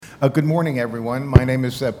Good morning, everyone. My name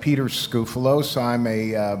is Peter Skoufalos. I'm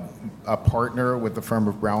a partner with the firm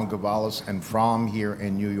of Brown, Gavalis and Fromm here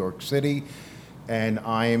in New York City, and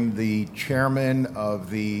I'm the chairman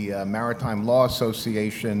of the Maritime Law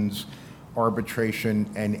Association's Arbitration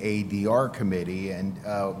and ADR Committee, and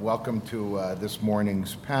welcome to this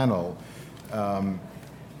morning's panel.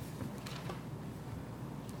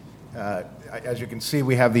 As you can see,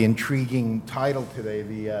 we have the intriguing title today,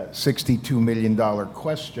 the $62 million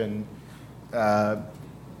question,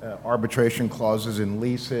 arbitration clauses in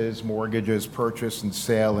leases, mortgages, purchase and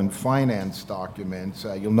sale, and finance documents.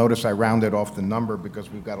 You'll notice I rounded off the number because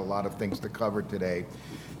we've got a lot of things to cover today.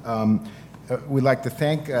 We'd like to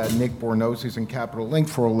thank Nick Bornozis and Capital Link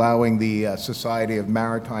for allowing the Society of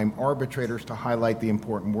Maritime Arbitrators to highlight the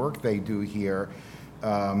important work they do here.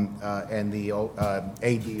 And the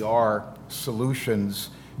ADR solutions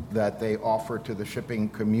that they offer to the shipping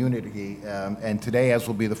community. And today, as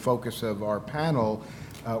will be the focus of our panel,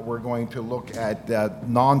 we're going to look at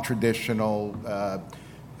non-traditional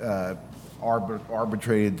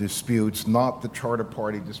arbitrated disputes, not the charter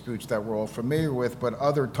party disputes that we're all familiar with, but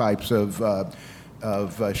other types of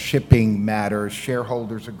shipping matters,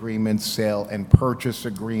 shareholders agreements, sale and purchase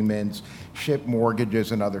agreements, ship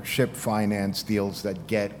mortgages, and other ship finance deals that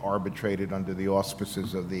get arbitrated under the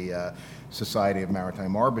auspices of the Society of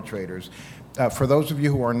Maritime Arbitrators. For those of you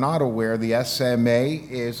who are not aware, the SMA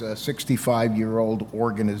is a 65-year-old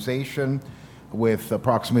organization with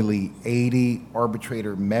approximately 80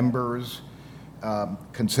 arbitrator members,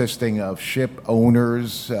 consisting of ship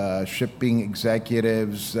owners, shipping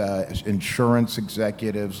executives, insurance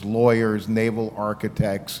executives, lawyers, naval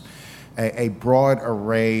architects, a broad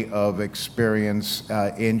array of experience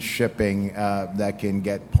in shipping that can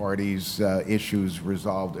get parties' issues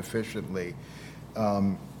resolved efficiently.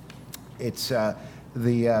 The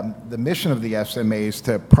mission of the SMA is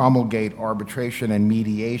to promulgate arbitration and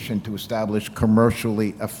mediation to establish commercially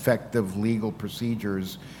effective legal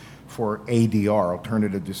procedures for ADR,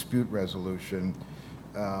 alternative dispute resolution.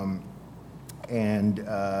 The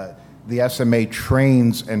SMA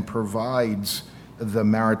trains and provides the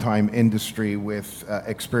maritime industry with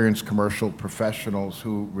experienced commercial professionals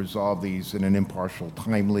who resolve these in an impartial,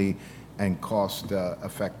 timely, and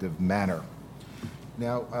cost-effective manner.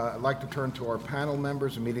 Now, I'd like to turn to our panel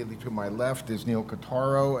members. Immediately to my left is Neil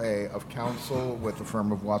Cottaro, of counsel with the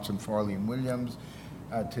firm of Watson, Farley & Williams.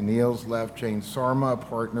 To Neil's left, Jane Sarma, a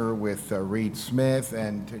partner with Reed Smith,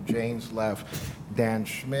 and to Jane's left, Dan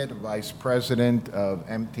Schmidt, vice president of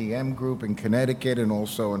MTM Group in Connecticut, and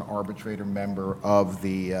also an arbitrator member of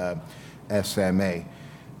the SMA.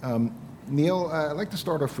 Neil, I'd like to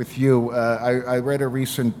start off with you. I read a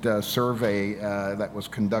recent survey that was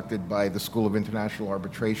conducted by the School of International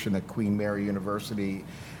Arbitration at Queen Mary University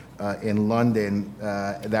in London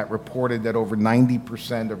that reported that over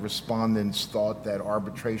 90% of respondents thought that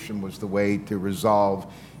arbitration was the way to resolve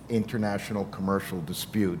international commercial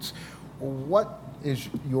disputes. What is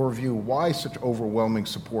your view? Why such overwhelming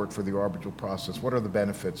support for the arbitral process? What are the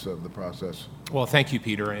benefits of the process? Well, thank you,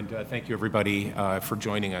 Peter, and thank you, everybody, for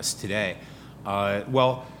joining us today.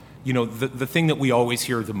 The thing that we always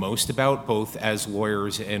hear the most about, both as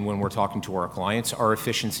lawyers and when we're talking to our clients, are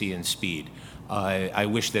efficiency and speed. I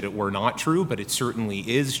wish that it were not true, but it certainly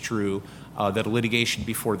is true that a litigation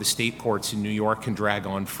before the state courts in New York can drag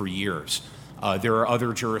on for years. There are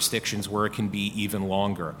other jurisdictions where it can be even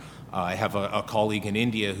longer. I have a colleague in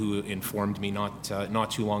India who informed me not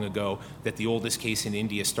too long ago that the oldest case in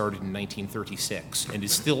India started in 1936 and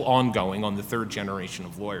is still ongoing on the third generation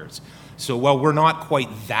of lawyers. So while we're not quite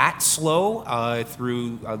that slow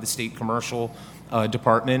through the state commercial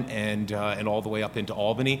department and all the way up into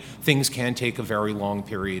Albany, things can take a very long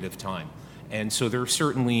period of time. And so there's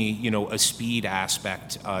certainly, a speed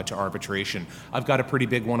aspect to arbitration. I've got a pretty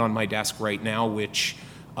big one on my desk right now, which,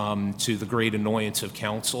 to the great annoyance of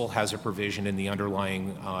counsel, has a provision in the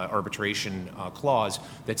underlying arbitration clause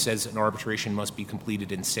that says an arbitration must be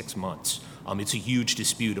completed in 6 months. It's a huge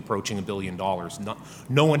dispute approaching $1 billion.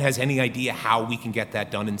 No one has any idea how we can get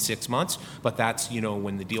that done in 6 months, but that's,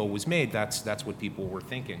 when the deal was made, that's what people were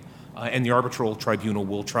thinking. And the arbitral tribunal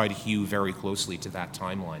will try to hew very closely to that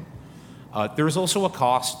timeline. There is also a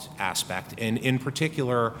cost aspect, and in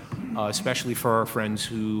particular, especially for our friends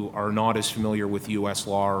who are not as familiar with U.S.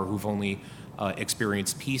 law or who've only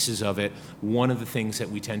experienced pieces of it, one of the things that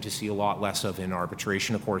we tend to see a lot less of in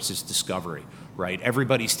arbitration, of course, is discovery, right?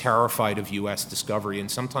 Everybody's terrified of U.S. discovery, and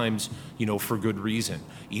sometimes, for good reason.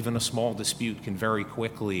 Even a small dispute can very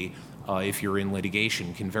quickly if you're in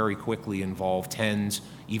litigation, can very quickly involve tens,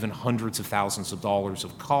 even hundreds of thousands of dollars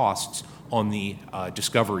of costs on the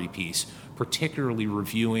discovery piece, particularly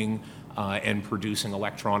reviewing and producing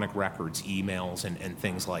electronic records, emails, and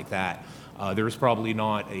things like that. There's probably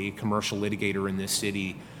not a commercial litigator in this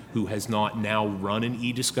city who has not now run an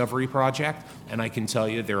e-discovery project, and I can tell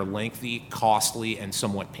you they're lengthy, costly, and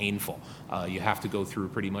somewhat painful. You have to go through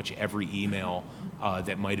pretty much every email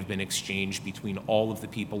that might have been exchanged between all of the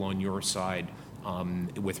people on your side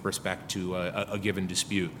with respect to a given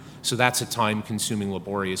dispute. So that's a time-consuming,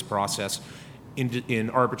 laborious process. In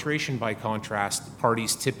arbitration, by contrast,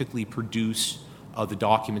 parties typically produce the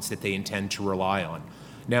documents that they intend to rely on.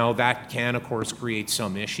 Now, that can, of course, create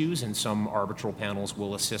some issues, and some arbitral panels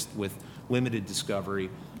will assist with limited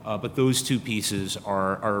discovery, but those two pieces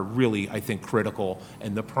are really, I think, critical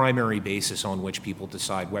and the primary basis on which people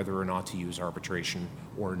decide whether or not to use arbitration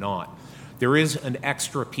or not. There is an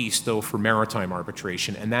extra piece, though, for maritime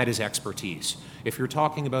arbitration, and that is expertise. If you're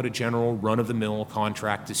talking about a general run-of-the-mill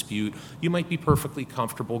contract dispute, you might be perfectly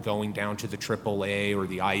comfortable going down to the AAA or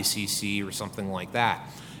the ICC or something like that.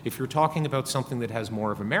 If you're talking about something that has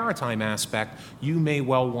more of a maritime aspect, you may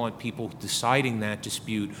well want people deciding that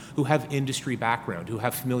dispute who have industry background, who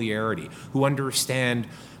have familiarity, who understand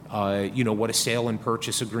what a sale and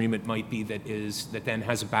purchase agreement might be that then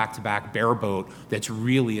has a back-to-back bareboat that's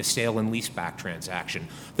really a sale and leaseback transaction.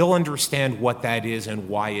 They'll understand what that is and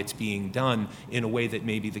why it's being done in a way that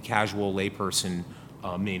maybe the casual layperson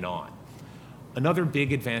may not. Another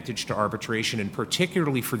big advantage to arbitration, and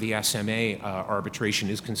particularly for the SMA arbitration,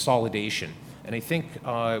 is consolidation. And I think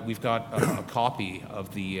we've got a copy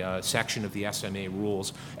of the section of the SMA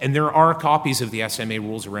rules. And there are copies of the SMA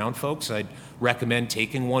rules around, folks. I'd recommend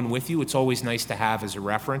taking one with you. It's always nice to have as a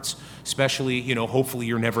reference, especially, hopefully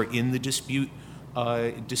you're never in the dispute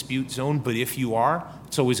zone. But if you are,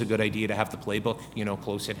 it's always a good idea to have the playbook,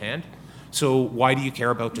 close at hand. So why do you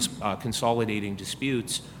care about just consolidating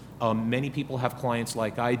disputes? Many people have clients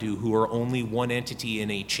like I do who are only one entity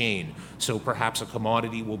in a chain. So perhaps a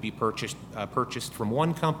commodity will be purchased from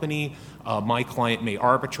one company. My client may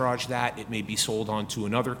arbitrage that. It may be sold on to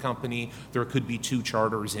another company. There could be two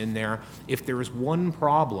charters in there. If there is one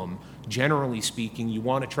problem, generally speaking, you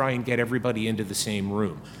want to try and get everybody into the same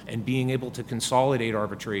room. And being able to consolidate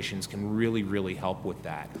arbitrations can really, really help with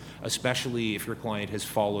that, especially if your client has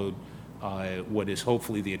followed what is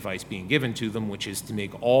hopefully the advice being given to them, which is to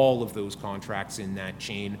make all of those contracts in that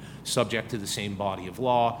chain subject to the same body of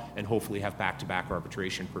law and hopefully have back-to-back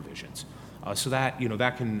arbitration provisions. So that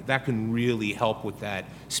can really help with that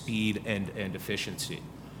speed and efficiency.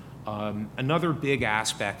 Another big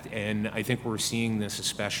aspect, and I think we're seeing this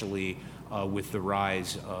especially with the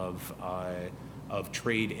rise of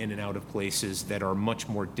trade in and out of places that are much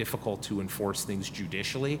more difficult to enforce things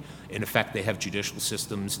judicially. In effect, they have judicial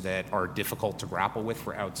systems that are difficult to grapple with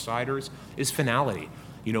for outsiders, is finality.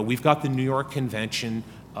 We've got the New York Convention.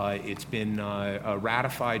 It's been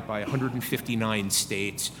ratified by 159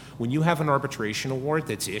 states. When you have an arbitration award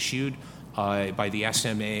that's issued by the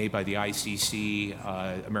SMA, by the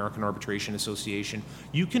ICC, American Arbitration Association,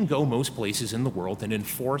 you can go most places in the world and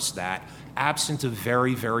enforce that absent a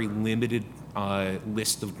very, very limited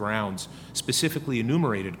list of grounds, specifically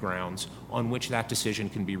enumerated grounds, on which that decision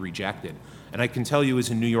can be rejected. And I can tell you as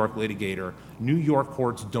a New York litigator, New York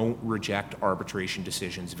courts don't reject arbitration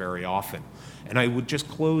decisions very often. And I would just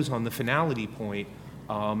close on the finality point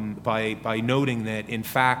by noting that, in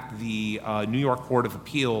fact, the New York Court of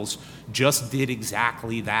Appeals just did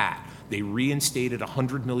exactly that. They reinstated a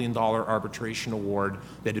 $100 million arbitration award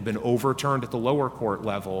that had been overturned at the lower court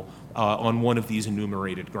level on one of these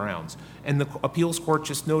enumerated grounds. And the appeals court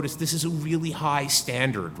just noticed this is a really high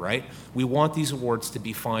standard, right? We want these awards to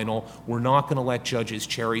be final. We're not going to let judges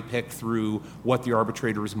cherry pick through what the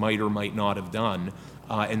arbitrators might or might not have done,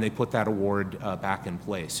 and they put that award back in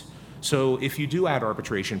place. So if you do add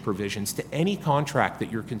arbitration provisions to any contract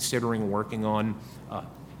that you're considering working on,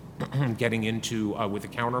 getting into with a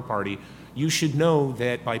counterparty, you should know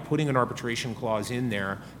that by putting an arbitration clause in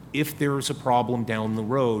there, if there's a problem down the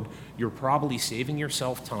road, you're probably saving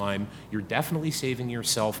yourself time, you're definitely saving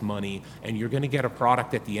yourself money, and you're going to get a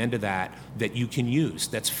product at the end of that you can use,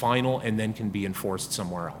 that's final and then can be enforced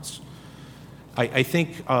somewhere else. I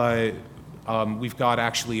think we've got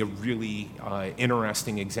actually a really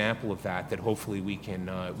interesting example of that hopefully we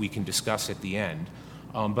can discuss at the end.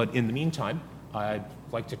 But in the meantime, I'd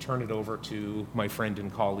like to turn it over to my friend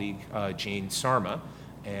and colleague, Jane Sarma,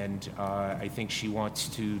 and I think she wants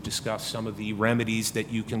to discuss some of the remedies that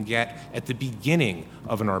you can get at the beginning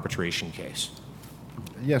of an arbitration case.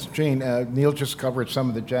 Yes, Jane, Neil just covered some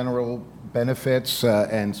of the general benefits,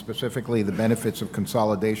 and specifically the benefits of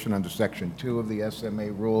consolidation under Section 2 of the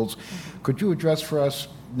SMA rules. Could you address for us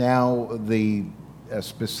now the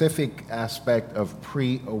specific aspect of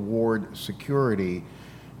pre-award security,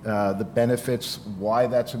 the benefits, why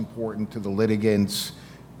that's important to the litigants,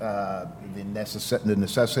 the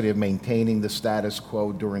necessity of maintaining the status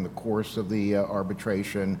quo during the course of the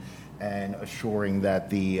arbitration, and assuring that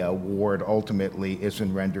the award ultimately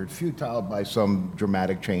isn't rendered futile by some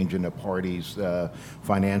dramatic change in the party's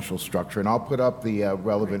financial structure. And I'll put up the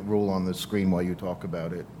relevant rule on the screen while you talk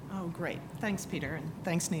about it. Oh, great. Thanks, Peter, and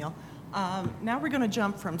thanks, Neil. Now we're going to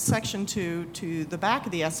jump from Section 2 to the back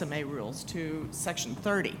of the SMA rules to Section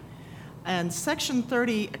 30. And Section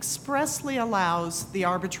 30 expressly allows the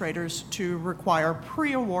arbitrators to require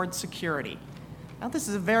pre-award security. Now, this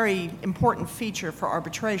is a very important feature for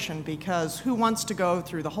arbitration because who wants to go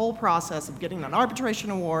through the whole process of getting an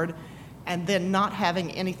arbitration award and then not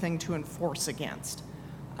having anything to enforce against?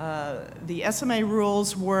 The SMA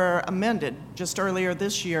rules were amended just earlier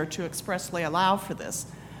this year to expressly allow for this.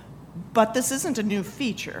 But this isn't a new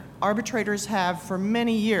feature. Arbitrators have, for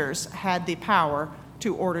many years, had the power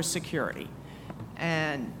to order security.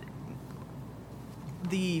 And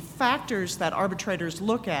the factors that arbitrators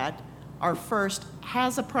look at are first,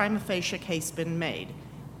 has a prima facie case been made?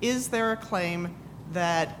 Is there a claim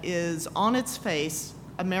that is on its face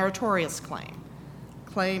a meritorious claim?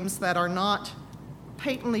 Claims that are not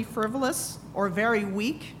patently frivolous or very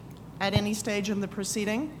weak at any stage in the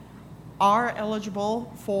proceeding are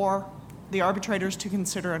eligible for the arbitrators to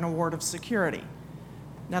consider an award of security.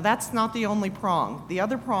 Now, that's not the only prong. The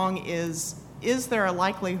other prong is there a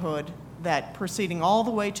likelihood that proceeding all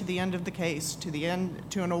the way to the end of the case, to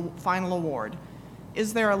a final award,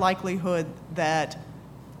 is there a likelihood that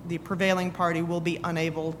the prevailing party will be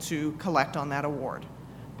unable to collect on that award?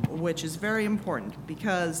 Which is very important,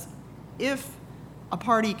 because if a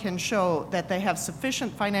party can show that they have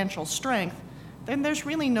sufficient financial strength, then there's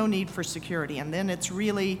really no need for security, and then it's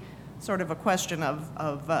really sort of a question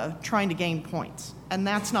of trying to gain points. And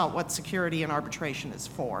that's not what security in arbitration is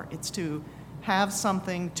for. It's to have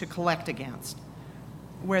something to collect against.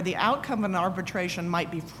 Where the outcome of an arbitration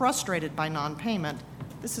might be frustrated by non-payment,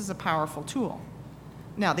 this is a powerful tool.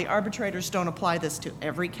 Now, the arbitrators don't apply this to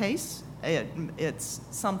every case. It's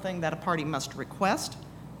something that a party must request,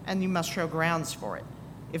 and you must show grounds for it.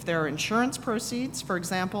 If there are insurance proceeds, for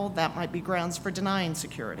example, that might be grounds for denying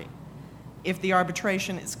security. If the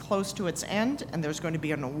arbitration is close to its end and there's going to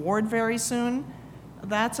be an award very soon,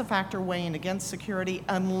 that's a factor weighing against security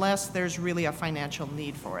unless there's really a financial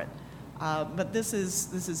need for it. But this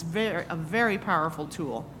is a very powerful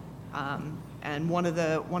tool, and one of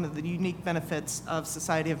the unique benefits of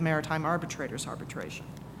Society of Maritime Arbitrators arbitration.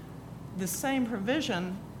 The same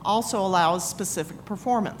provision also allows specific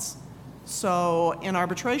performance. So in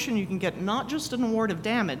arbitration, you can get not just an award of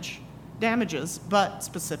damages, but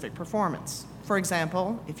specific performance. For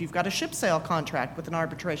example, if you've got a ship sale contract with an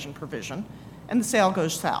arbitration provision and the sale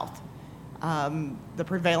goes south, the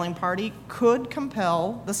prevailing party could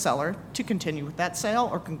compel the seller to continue with that sale,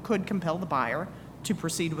 or could compel the buyer to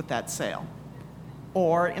proceed with that sale.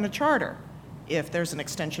 Or in a charter, if there's an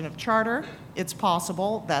extension of charter, it's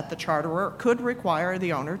possible that the charterer could require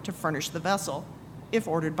the owner to furnish the vessel if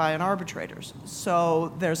ordered by an arbitrator.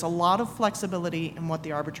 So there's a lot of flexibility in what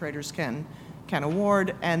the arbitrators can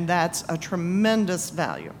award, and that's a tremendous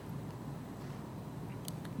value.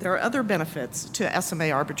 There are other benefits to SMA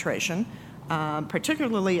arbitration,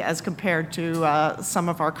 particularly as compared to some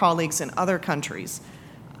of our colleagues in other countries.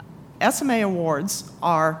 SMA awards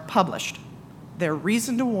are published. They're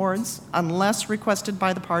reasoned awards unless requested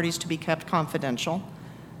by the parties to be kept confidential.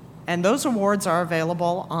 And those awards are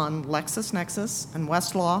available on LexisNexis and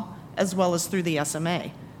Westlaw, as well as through the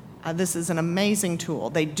SMA. This is an amazing tool.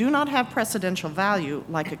 They do not have precedential value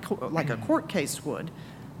like a court case would,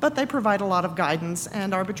 but they provide a lot of guidance,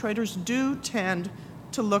 and arbitrators do tend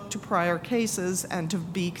to look to prior cases and to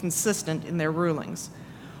be consistent in their rulings.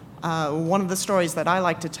 One of the stories that I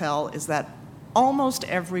like to tell is that almost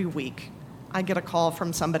every week I get a call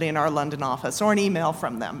from somebody in our London office or an email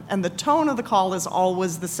from them, and the tone of the call is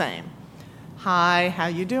always the same. Hi, how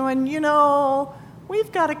you doing? You know,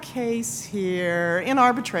 we've got a case here in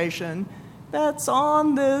arbitration that's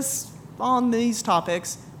on these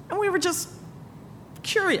topics, and we were just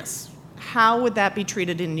curious. How would that be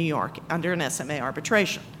treated in New York under an SMA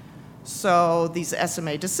arbitration? So these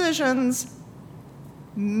SMA decisions,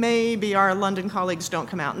 maybe our London colleagues don't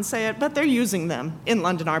come out and say it, but they're using them in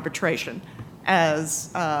London arbitration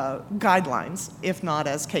as guidelines, if not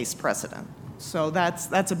as case precedent. So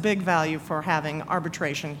that's a big value for having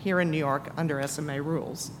arbitration here in New York under SMA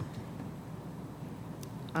rules.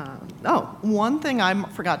 One thing I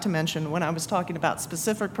forgot to mention when I was talking about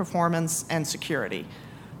specific performance and security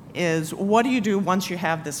is, what do you do once you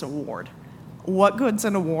have this award? What good's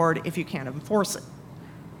an award if you can't enforce it?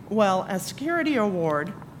 Well, a security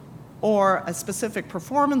award or a specific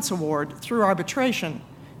performance award through arbitration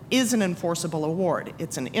is an enforceable award.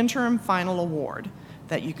 It's an interim final award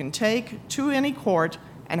that you can take to any court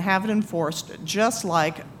and have it enforced just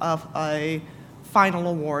like a final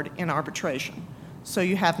award in arbitration. So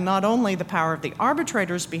you have not only the power of the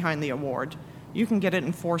arbitrators behind the award, you can get it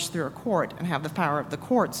enforced through a court and have the power of the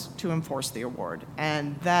courts to enforce the award.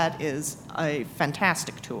 And that is a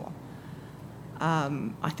fantastic tool.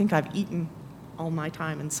 I think I've eaten all my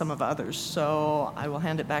time and some of others, so I will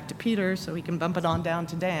hand it back to Peter so he can bump it on down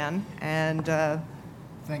to Dan and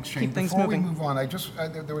Thanks, Shane. keep things Before moving. we move on,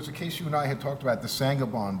 there was a case you and I had talked about, the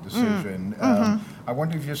Sangamon decision. I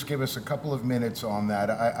wonder if you just give us a couple of minutes on that.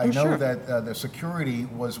 I know sure. that the security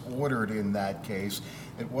was ordered in that case.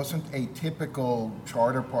 It wasn't a typical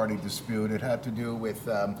charter party dispute. It had to do with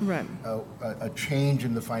Right. a change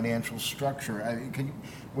in the financial structure.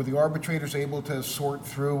 Were the arbitrators able to sort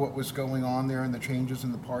through what was going on there and the changes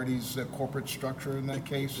in the party's corporate structure in that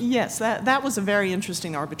case? Yes, that was a very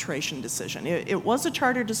interesting arbitration decision. It was a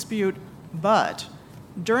charter dispute, but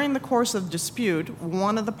during the course of the dispute,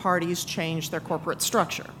 one of the parties changed their corporate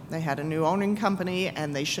structure. They had a new owning company,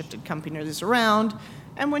 and they shifted companies around.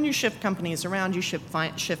 And when you shift companies around, you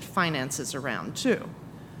shift finances around, too.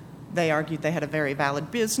 They argued they had a very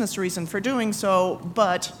valid business reason for doing so,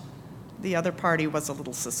 but the other party was a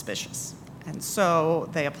little suspicious. And so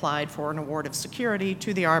they applied for an award of security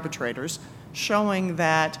to the arbitrators, showing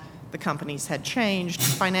that the companies had changed,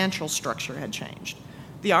 financial structure had changed.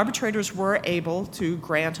 The arbitrators were able to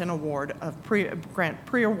grant an award of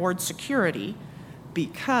pre-award security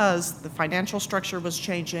because the financial structure was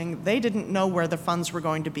changing. They didn't know where the funds were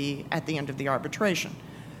going to be at the end of the arbitration.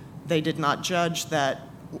 They did not judge that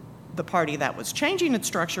the party that was changing its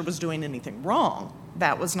structure was doing anything wrong.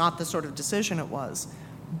 That was not the sort of decision it was.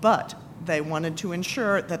 But they wanted to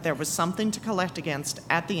ensure that there was something to collect against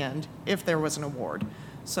at the end if there was an award.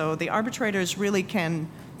 So the arbitrators really can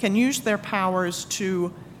use their powers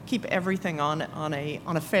to keep everything on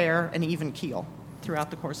a fair and even keel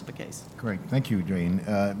throughout the course of a case. Great, thank you, Jane.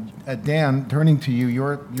 Dan, turning to you,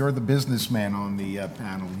 you're the businessman on the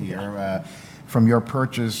panel here. From your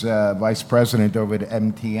purchase, vice president over at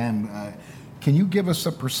MTN, can you give us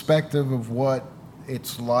a perspective of what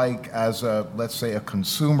it's like as let's say, a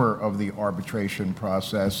consumer of the arbitration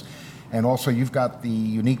process? And also, you've got the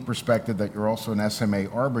unique perspective that you're also an SMA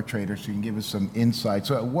arbitrator, so you can give us some insight.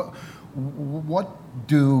 So what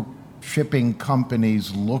do shipping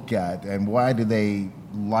companies look at, and why do they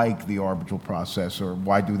like the arbitral process, or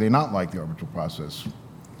why do they not like the arbitral process?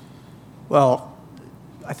 Well,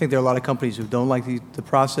 I think there are a lot of companies who don't like the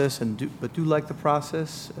process but do like the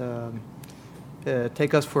process.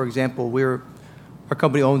 Take us, for example. Our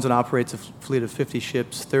company owns and operates a fleet of 50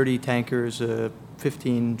 ships, 30 tankers,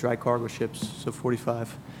 15 dry cargo ships, so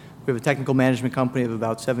 45. We have a technical management company of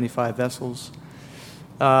about 75 vessels.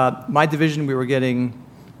 My division, we were getting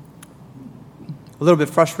a little bit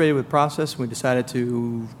frustrated with the process, and we decided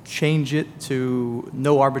to change it to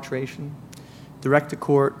no arbitration, direct to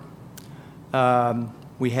court.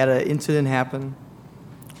 We had an incident happen.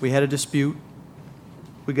 We had a dispute.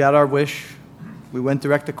 We got our wish. We went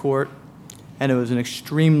direct to court, and it was an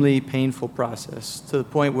extremely painful process, to the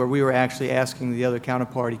point where we were actually asking the other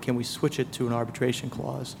counterparty, can we switch it to an arbitration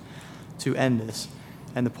clause to end this?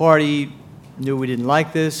 And the party knew we didn't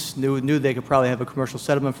like this, knew they could probably have a commercial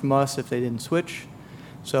settlement from us if they didn't switch.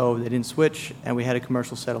 So they didn't switch, and we had a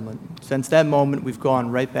commercial settlement. Since that moment, we've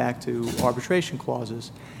gone right back to arbitration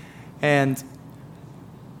clauses. And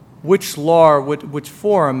which law, which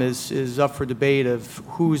forum is up for debate of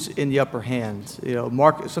who's in the upper hand. You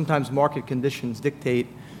know, sometimes market conditions dictate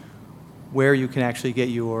where you can actually get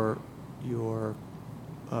your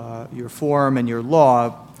forum and your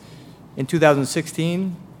law. In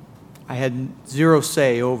 2016, I had zero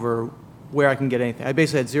say over where I can get anything. I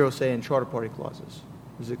basically had zero say in charter party clauses.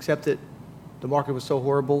 It was accepted. The market was so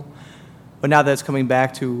horrible. But now that it's coming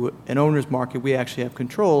back to an owner's market, we actually have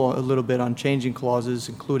control a little bit on changing clauses,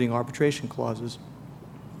 including arbitration clauses,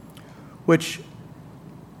 which,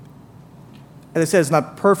 as I said, is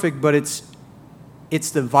not perfect, but it's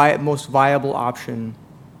the most viable option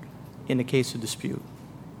in the case of dispute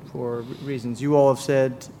for reasons you all have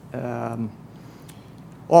said.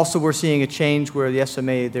 Also, we're seeing a change where the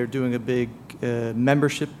SMA, they're doing a big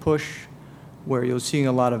membership push, where you're seeing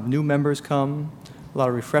a lot of new members come, a lot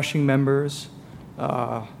of refreshing members.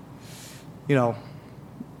 You know,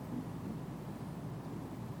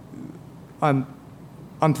 I'm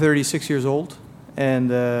 36 years old,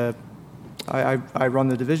 and I run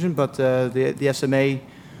the division, but the SMA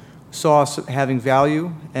saw us having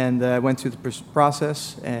value, and I went through the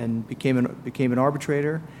process and became an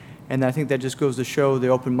arbitrator. And I think that just goes to show the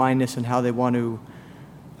open-mindedness and how they want to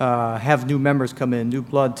have new members come in, new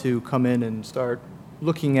blood to come in and start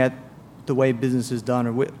looking at the way business is done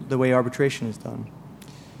or the way arbitration is done.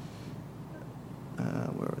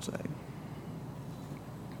 Where was I?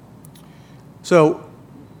 So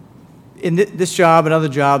in this job and other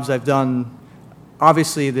jobs I've done,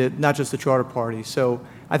 obviously not just the charter party. So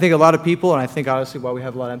I think a lot of people, and I think honestly why we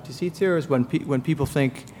have a lot of empty seats here, is when people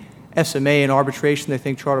think SMA and arbitration, they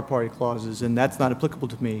think charter party clauses, and that's not applicable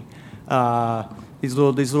to me. These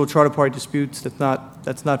little charter party disputes,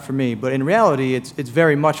 that's not for me. But in reality, it's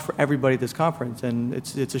very much for everybody at this conference, and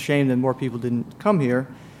it's a shame that more people didn't come here,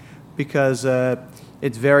 because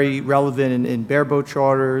it's very relevant in bareboat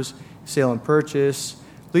charters, sale and purchase,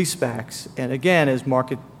 leasebacks, and again, as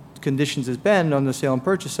market conditions has been on the sale and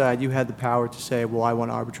purchase side, you had the power to say, well, I want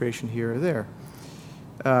arbitration here or there.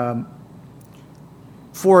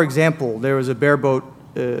 For example, there was a bareboat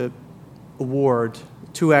award,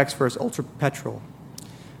 2X versus Ultra Petrol.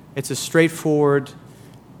 It's a straightforward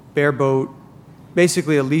bareboat,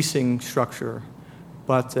 basically a leasing structure,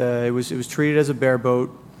 but it was treated as a bareboat.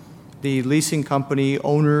 The leasing company,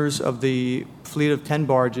 owners of the fleet of 10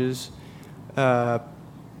 barges, ordered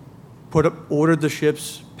the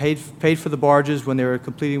ships, paid for the barges when they were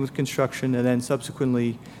completing with construction, and then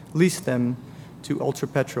subsequently leased them to Ultra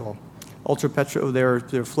Petrol. Ultra Petrol,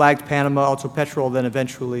 they're flagged Panama. Ultra Petrol then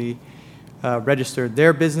eventually registered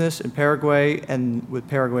their business in Paraguay and with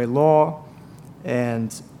Paraguay law,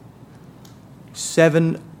 and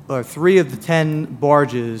 3 of the 10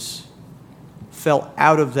 barges fell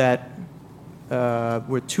out of that.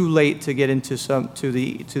 Were too late to get into to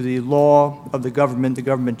the law of the government. The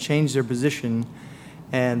government changed their position,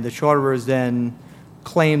 and the charterers then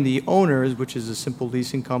claimed the owners, which is a simple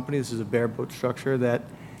leasing company. This is a bareboat structure, that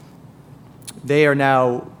they are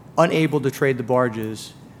now unable to trade the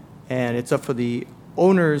barges, and it's up for the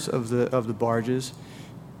owners of the barges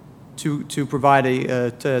to provide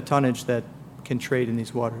a tonnage that can trade in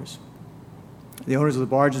these waters. The owners of the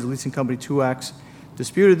barges, the leasing company 2X,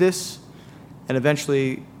 disputed this, and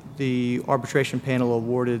eventually the arbitration panel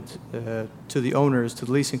awarded to the owners, to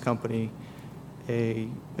the leasing company,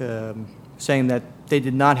 saying that they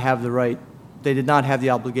did not have the right, they did not have the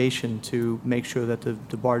obligation to make sure that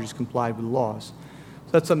the barges complied with the laws.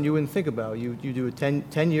 So that's something you wouldn't think about. You do a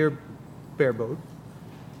 10-year bareboat.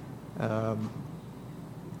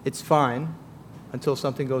 It's fine until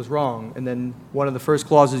something goes wrong, and then one of the first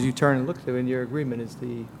clauses you turn and look to in your agreement is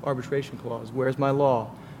the arbitration clause. Where's my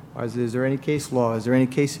law? Is there any case law? Is there any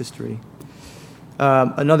case history?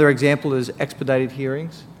 Another example is expedited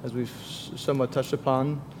hearings, as we've somewhat touched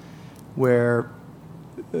upon, where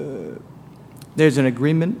there's an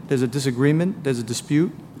agreement, there's a disagreement, there's a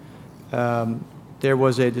dispute. There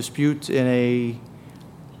was a dispute in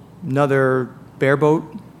another bareboat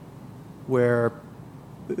where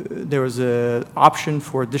there was an option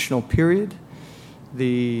for additional period.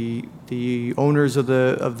 The owners of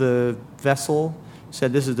the vessel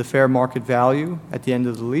said this is the fair market value at the end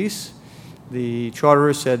of the lease. The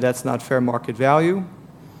charterer said that's not fair market value.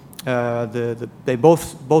 They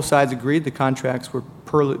both sides agreed. The contracts were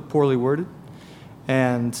poorly worded,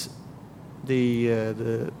 and they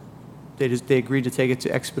agreed to take it to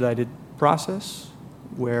expedited process,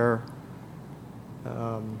 where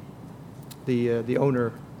the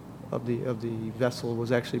owner of the vessel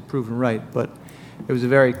was actually proven right. But it was a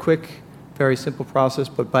very quick, very simple process.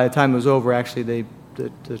 But by the time it was over, actually the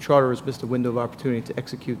charterers missed a window of opportunity to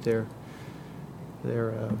execute their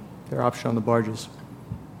option on the barges.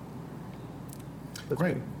 That's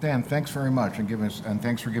Great, Dan. Thanks very much, and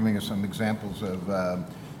thanks for giving us some examples of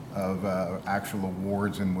actual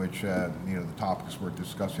awards in which the topics we're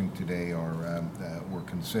discussing today were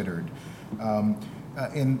considered.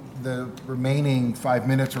 In the remaining 5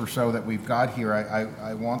 minutes or so that we've got here,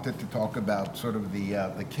 I wanted to talk about sort of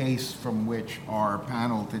the case from which our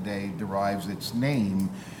panel today derives its name,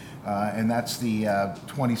 and that's the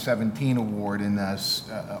 2017 award in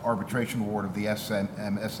arbitration award of the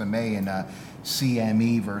SMA in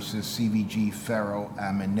CME versus CVG Ferro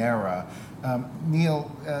Amanera.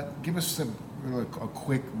 Neil, give us a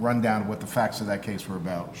quick rundown of what the facts of that case were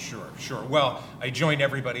about. Sure. Well, I join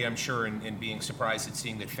everybody, I'm sure, in being surprised at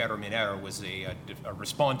seeing that Ferro Amanera was a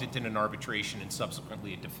respondent in an arbitration and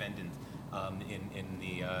subsequently a defendant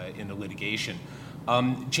in the litigation.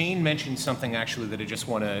 Jane mentioned something actually that I just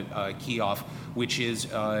want to key off, which is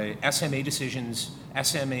SMA decisions,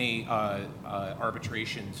 SMA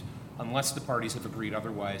arbitrations, unless the parties have agreed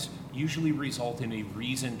otherwise, usually result in a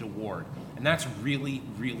reasoned award. And that's really,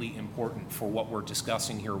 really important for what we're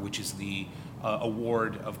discussing here, which is the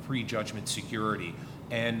award of prejudgment security.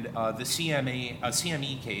 And the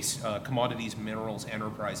CME case, Commodities, Minerals,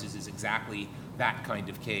 Enterprises, is exactly that kind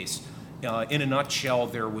of case. In a nutshell,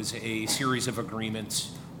 there was a series of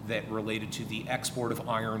agreements that related to the export of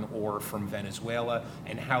iron ore from Venezuela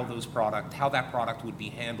and how that product would be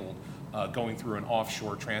handled going through an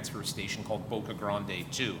offshore transfer station called Boca Grande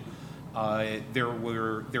 2. There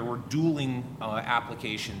were dueling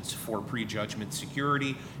applications for prejudgment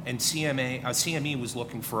security, and CME was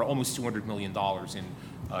looking for almost $200 million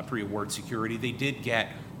in pre-award security. They did get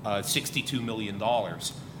 $62 million.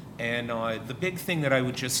 And the big thing that I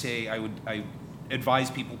would just say, I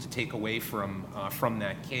advise people to take away from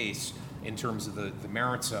that case in terms of the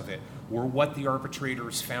merits of it, were what the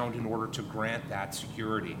arbitrators found in order to grant that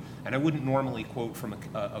security. And I wouldn't normally quote from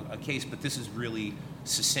a case, but this is really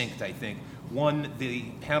succinct, I think. One, the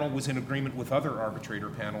panel was in agreement with other arbitrator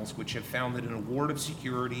panels which have found that an award of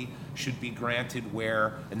security should be granted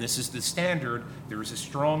where, and this is the standard, there is a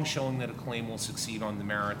strong showing that a claim will succeed on the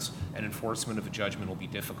merits and enforcement of a judgment will be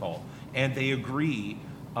difficult. And they agree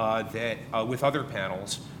that with other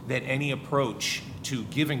panels that any approach to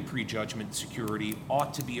giving prejudgment security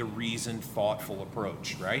ought to be a reasoned, thoughtful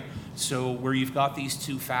approach, right? So where you've got these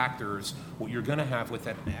two factors, what you're going to have with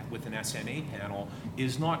an SMA panel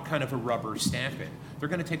is not kind of a rubber stamp it. They're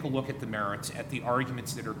going to take a look at the merits, at the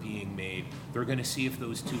arguments that are being made. They're going to see if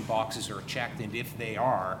those two boxes are checked, and if they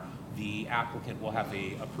are, the applicant will have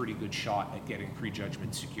a pretty good shot at getting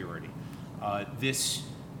prejudgment security. This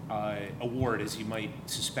award, as you might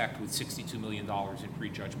suspect, with $62 million in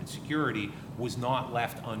prejudgment security, was not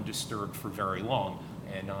left undisturbed for very long.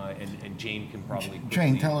 And Jane can probably quickly...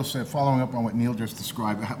 Jane, tell us, following up on what Neil just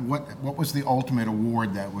described, what was the ultimate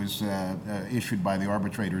award that was issued by the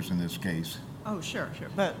arbitrators in this case? Oh, sure.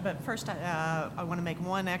 But first, I want to make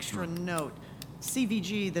one extra note.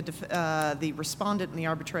 CVG, the respondent in the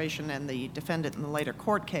arbitration and the defendant in the later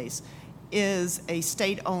court case, is a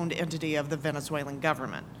state-owned entity of the Venezuelan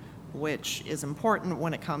government, which is important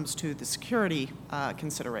when it comes to the security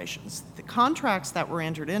considerations. The contracts that were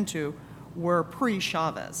entered into were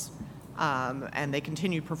pre-Chavez, and they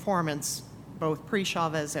continued performance both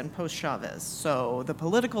pre-Chavez and post-Chavez. So the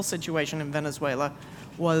political situation in Venezuela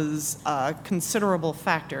was a considerable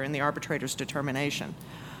factor in the arbitrator's determination.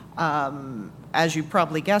 As you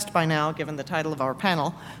probably guessed by now, given the title of our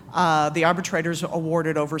panel, the arbitrators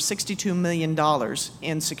awarded over $62 million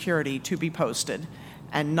in security to be posted,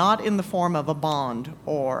 and not in the form of a bond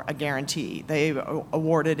or a guarantee. They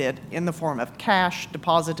awarded it in the form of cash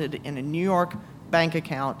deposited in a New York bank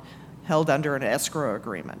account held under an escrow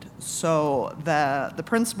agreement. So the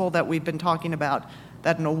principle that we've been talking about,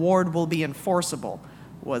 that an award will be enforceable,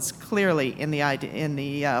 was clearly in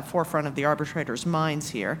the forefront of the arbitrators' minds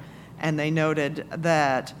here. And they noted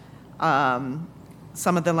that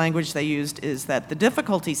some of the language they used is that the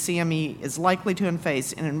difficulty CME is likely to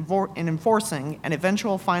face in enforcing an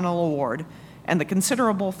eventual final award and the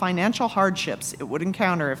considerable financial hardships it would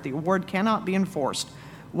encounter if the award cannot be enforced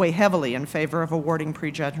weigh heavily in favor of awarding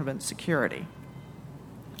prejudgment security.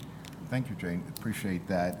 Thank you, Jane. Appreciate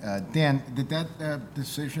that. Dan, did that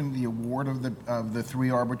decision, the award of the three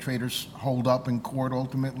arbitrators, hold up in court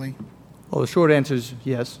ultimately? Well, the short answer is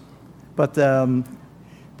yes. But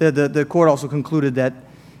the court also concluded that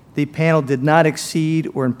the panel did not exceed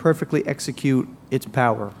or imperfectly execute its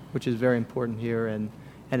power, which is very important here, and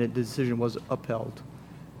the decision was upheld.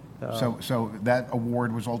 So that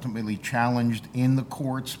award was ultimately challenged in the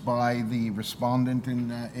courts by the respondent in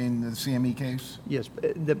the CME case? Yes,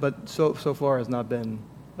 but so far has not been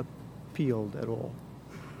appealed at all.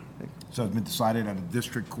 So it's been decided at a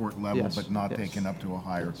district court level, Yes, but not yes. taken up to a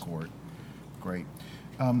higher Yes. court. Great.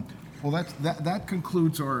 Well, that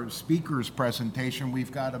concludes our speaker's presentation.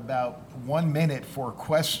 We've got about 1 minute for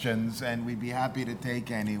questions, and we'd be happy to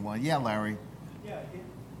take anyone. Yeah, Larry. Yeah,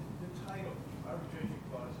 the title, arbitration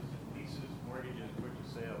clauses in leases, mortgages,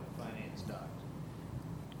 purchase, sale, finance stocks.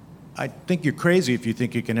 I think you're crazy if you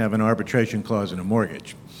think you can have an arbitration clause in a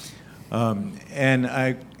mortgage.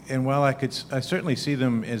 And while I certainly see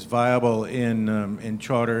them as viable in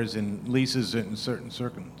charters and leases in certain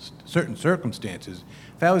circumstances.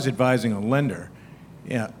 If I was advising a lender,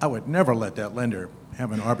 I would never let that lender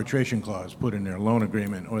have an arbitration clause put in their loan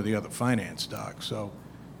agreement or the other finance stock. So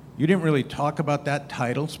you didn't really talk about that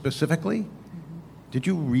title specifically? Did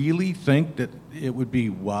you really think that it would be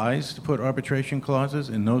wise to put arbitration clauses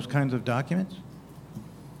in those kinds of documents?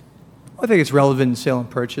 I think it's relevant in sale and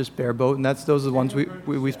purchase, bareboat, and those are the ones we've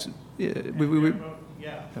Yeah.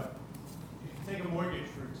 Take a mortgage,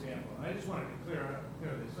 for example. I just wanted to clear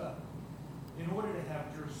this up. In order to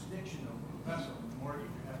have jurisdiction over the vessel in the mortgage,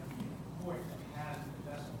 you have to be in a court that has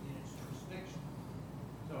the vessel in its jurisdiction.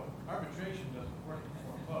 So arbitration doesn't work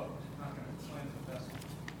for both. It's not going to cleanse the vessel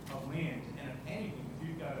of land. And if anything, if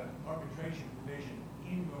you've got an arbitration provision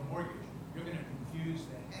in your mortgage, you're going to confuse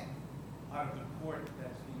the heck out of the court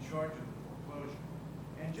that's in charge of the foreclosure.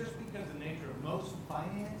 And just because the nature of most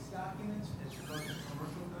finance documents, as opposed to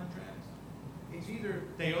commercial contracts, it's either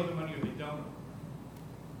they owe the money or they don't.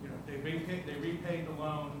 You know, they repaid the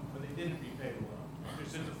loan or they didn't repay the loan.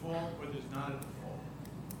 There's a default or there's not a default.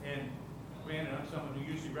 And granted, I'm someone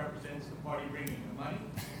who usually represents the party bringing the money,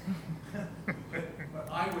 but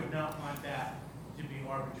I would not want that to be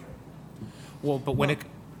arbitrary. Well, but when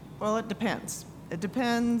Well, it depends. It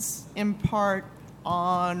depends in part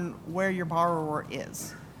on where your borrower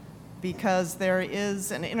is, because there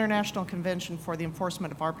is an international convention for the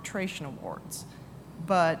enforcement of arbitration awards,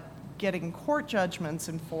 but getting court judgments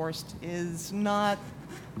enforced is not,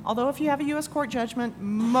 although if you have a U.S. court judgment,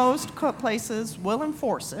 most places will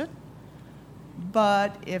enforce it,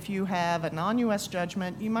 but if you have a non-U.S.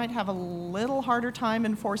 judgment, you might have a little harder time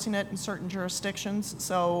enforcing it in certain jurisdictions.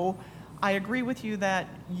 So I agree with you that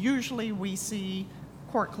usually we see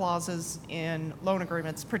court clauses in loan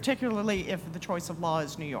agreements, particularly if the choice of law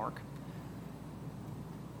is New York.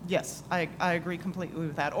 Yes, I agree completely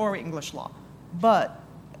with that, or English law. But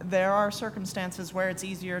there are circumstances where it's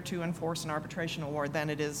easier to enforce an arbitration award than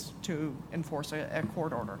it is to enforce a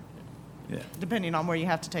court order, depending on where you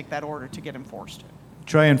have to take that order to get enforced.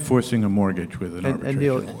 Try enforcing a mortgage with an arbitration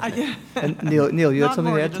award. And Neil, you had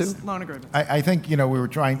something to add too? Loan agreements. I think, we were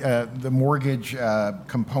trying, the mortgage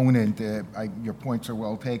component, your points are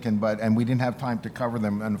well taken, and we didn't have time to cover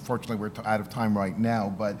them. Unfortunately, we're out of time right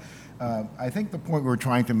now. But I think the point we were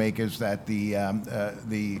trying to make is that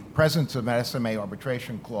the presence of an SMA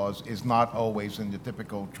arbitration clause is not always in the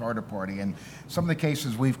typical charter party. And some of the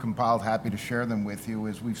cases we've compiled, happy to share them with you,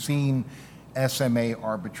 is we've seen SMA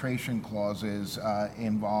arbitration clauses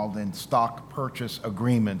involved in stock purchase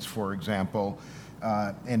agreements, for example,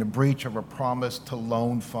 in a breach of a promise to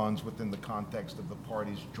loan funds within the context of the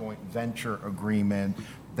parties' joint venture agreement.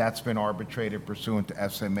 That's been arbitrated pursuant to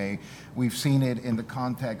SMA. We've seen it in the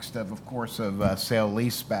context of course, of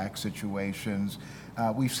sale-leaseback situations.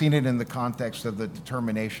 We've seen it in the context of the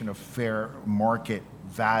determination of fair market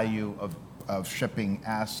value of shipping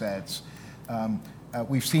assets.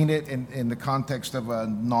 We've seen it in the context of a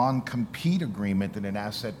non-compete agreement and an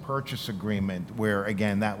asset purchase agreement where,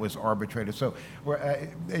 again, that was arbitrated. So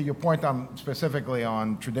your point specifically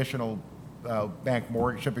on traditional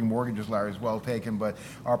shipping mortgages, Larry, is well taken, but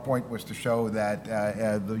our point was to show that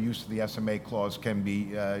the use of the SMA clause can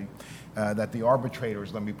be, that the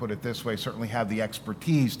arbitrators, let me put it this way, certainly have the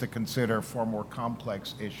expertise to consider far more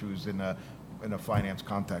complex issues in a finance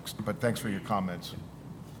context. But thanks for your comments.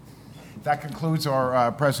 That concludes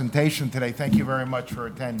our presentation today. Thank you very much for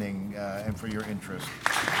attending and for your interest.